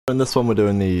In this one, we're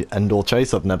doing the Endor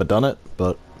chase. I've never done it,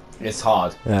 but it's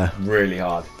hard. Yeah, really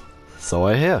hard. So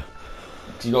I hear.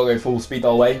 You gotta go full speed the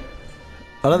whole way.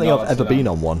 I don't think I've ever been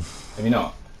on one. Have you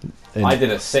not? I did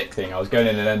a sick thing. I was going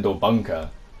in an Endor bunker,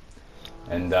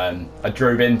 and I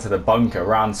drove into the bunker,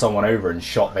 ran someone over, and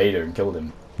shot Vader and killed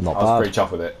him. Not bad. I was pretty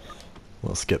chuffed with it.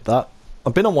 We'll skip that.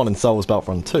 I've been on one in Star Wars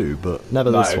Battlefront 2, but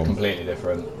never this one. No, completely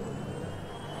different.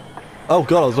 Oh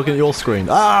god, I was looking at your screen.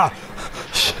 Ah!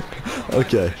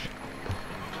 Okay.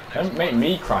 Don't make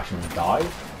me crash and die.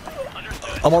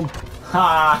 I'm on...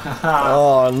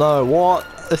 Oh no,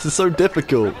 what? This is so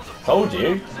difficult. Told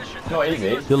you. It's not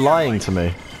easy. You're lying to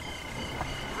me.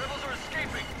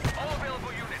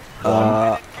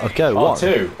 Okay, oh, what?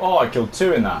 2. Oh, I killed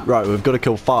 2 in that. Right, we've got to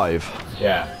kill 5.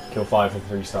 Yeah, kill 5 for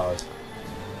 3 stars.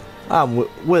 And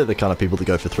we're the kind of people that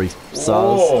go for 3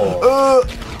 stars.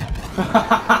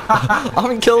 I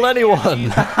haven't killed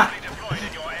anyone.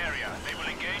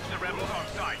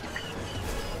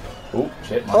 Oh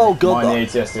shit! Oh god! I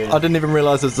didn't even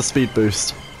realise there's the speed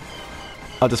boost.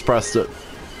 I just pressed it.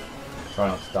 Try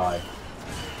not to die.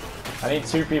 I need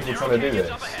 2 people trying to do this.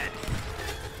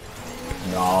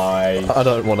 Nice. I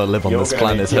don't want to live on this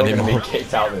planet anymore. You're gonna be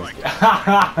kicked out this.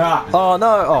 Oh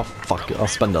no! Oh fuck it! I'll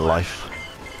spend a life.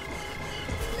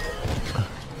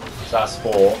 So that's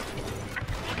 4.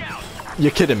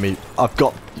 You're kidding me! I've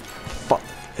got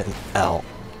fucking hell.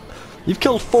 You've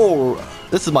killed 4.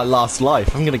 This is my last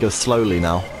life. I'm gonna go slowly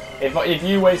now. If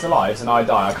you waste a life and I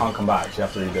die, I can't come back. So you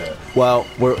have to redo it. Well,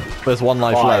 there's 1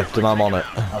 life left, and I'm on it.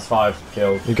 That's 5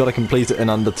 killed. You've got to complete it in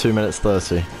under 2 minutes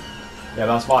 30. Yeah,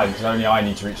 that's fine because only I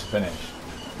need to reach the finish.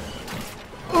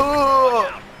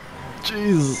 Oh,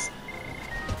 jeez.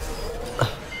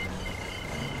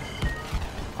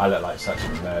 I look like such a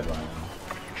nerd right now.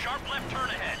 Sharp left turn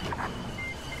ahead.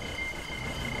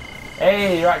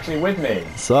 Hey, you're actually with me.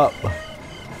 What's up?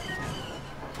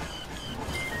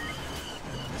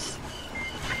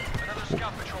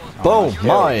 Boom!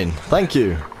 Mine! Thank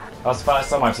you! That's the first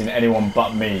time I've seen anyone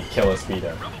but me kill a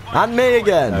speeder. And me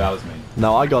again! No, that was me.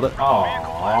 No, I got it.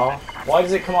 Aww. Why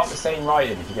does it come up the same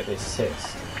writing if you get the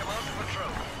assist?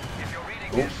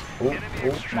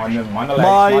 Mind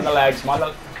the legs, mind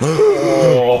the...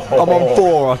 Oh. I'm on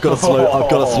 4, I've got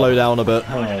to slow down a bit.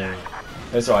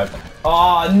 It's alright.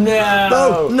 Oh no!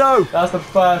 No! No! That's the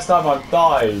first time I've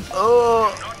died.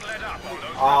 Oh,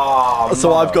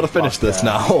 so I've got to finish this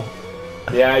now.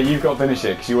 Yeah, you've got to finish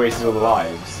it because you wasted all the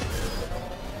lives.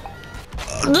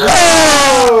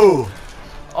 No!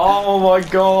 Oh my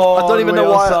god! I don't even know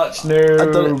why. Such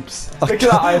noobs. Look at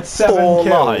that! I had 7 4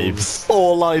 kills. lives.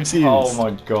 4 lives used. Oh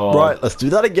my god! Right, let's do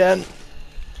that again.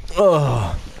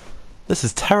 Ugh. This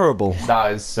is terrible.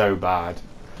 That is so bad.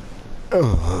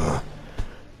 Ugh.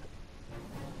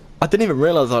 I didn't even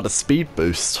realise I had a speed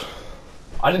boost.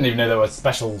 I didn't even know there were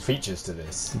special features to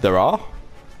this. There are?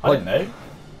 I didn't know.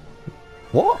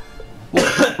 What?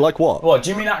 Like what? What,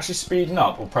 do you mean actually speeding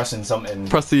up or pressing something?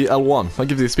 Press the L1. That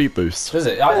gives you a speed boost. Does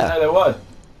it? I didn't know there were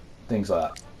things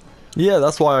like that. Yeah,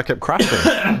 that's why I kept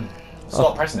crashing.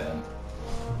 Stop pressing it then.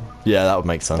 Yeah, that would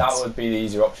make sense. That would be the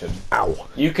easier option. Ow.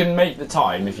 You can make the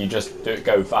time if you just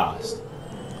go fast.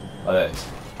 Like this.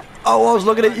 Oh, I was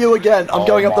looking at you again. I'm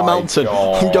going up the my mountain.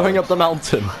 God. I'm going up the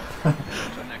mountain.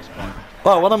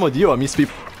 Well, when I'm with you, I'm used to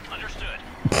be...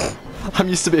 I'm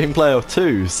used to being player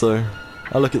 2, so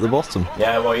I look at the bottom.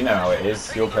 Yeah, well, you know how it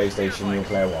is. Your PlayStation, your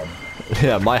player 1.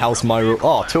 Yeah, my house, my rule.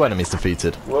 Oh, 2 enemies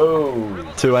defeated.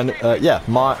 Whoa. 2 yeah,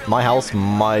 my house,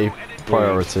 my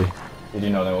priority. You do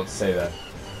not know what to say there.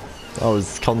 I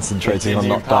was concentrating on Did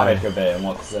you not dying. panic a bit and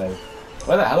what to say?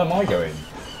 Where the hell am I going?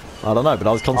 I don't know, but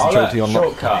I was concentrating on not...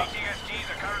 Shortcut.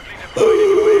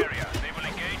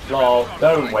 Lol,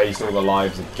 don't waste all the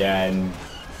lives again.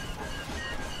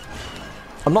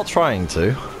 I'm not trying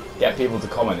to. Get people to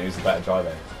comment who's the better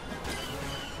driver.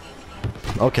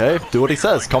 Okay, do what he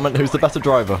says. Comment who's the better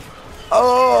driver.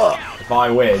 Oh! If I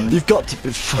win, You've got to be...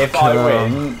 if I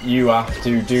win, you have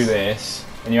to do this,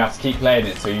 and you have to keep playing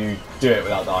it till you do it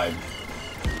without dying.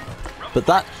 But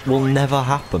that will never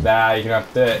happen. Nah, you're gonna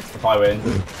have to do it if I win.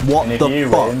 What and if the you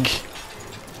fuck? Win,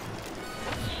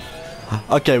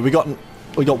 okay, we got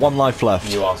 1 life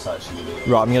left. you are such an idiot.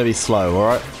 Right, I'm gonna be slow,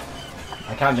 alright?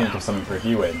 I can't think of something for if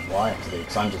you win. What I have to do,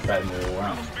 because I'm just better than you all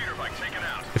round.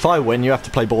 If I win, you have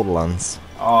to play Borderlands.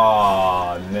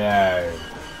 Oh no.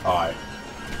 Alright.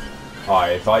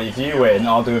 Alright, if you win,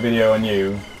 I'll do a video on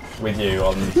you, with you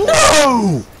on...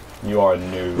 No! You are a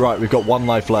noob. Right, we've got 1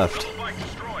 life left.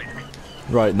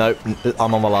 Right, no,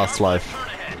 I'm on my last life.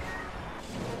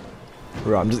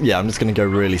 Right, I'm just gonna go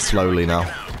really slowly now.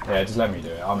 Yeah, just let me do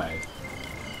it, I'm out.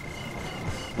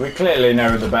 We clearly know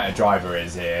who the better driver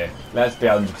is here. Let's be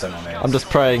 100% honest. I'm just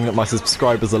praying that my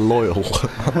subscribers are loyal.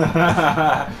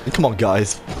 Come on,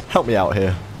 guys. Help me out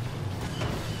here.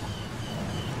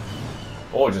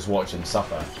 Or just watch him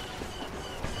suffer.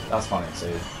 That's funny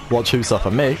too. Watch who suffer?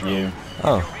 Me? You.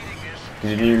 Oh.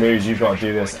 Because if you lose, you've got to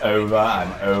do this over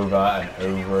and over and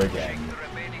over again.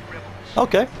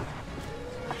 Okay.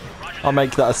 I'll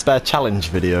make that a spare challenge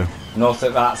video. Not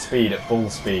at that speed, at full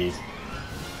speed.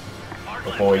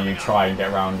 Before you try and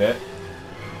get around it.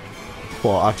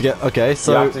 Well, I have to get... Okay,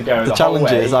 so have to go the the challenge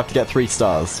whole way. is I have to get 3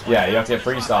 stars. Yeah, you have to get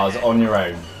 3 stars on your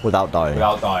own. Without dying.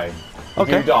 Without dying.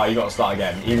 Okay. If you die, you got to start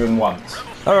again. Even once.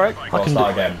 Alright, You got to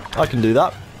start again. I can do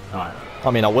that. Alright.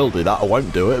 I mean, I will do that. I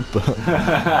won't do it, but...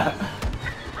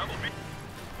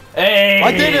 Hey!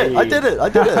 I did it! I did it! I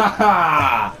did it!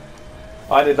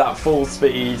 I did that full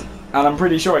speed, and I'm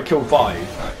pretty sure I killed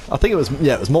 5. I think it was...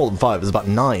 Yeah, it was more than 5. It was about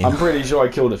 9. I'm pretty sure I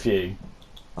killed a few.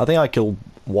 I think I killed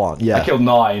 1. Yeah. I killed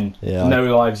 9. Yeah,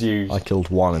 no lives used. I killed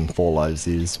 1 and 4 lives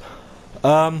used.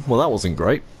 Well, that wasn't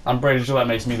great. I'm pretty sure that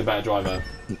makes me the better driver.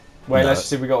 Wait, No. let's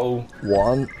see if we got all...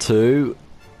 1, 2,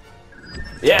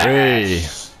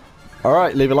 Yes! 3.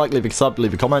 Alright, leave a like, leave a sub,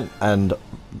 leave a comment, and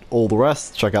all the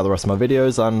rest. Check out the rest of my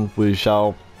videos, and we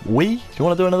shall... Do you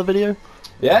want to do another video?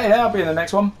 Yeah, I'll be in the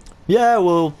next one. Yeah,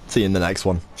 we'll see you in the next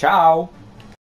one. Ciao!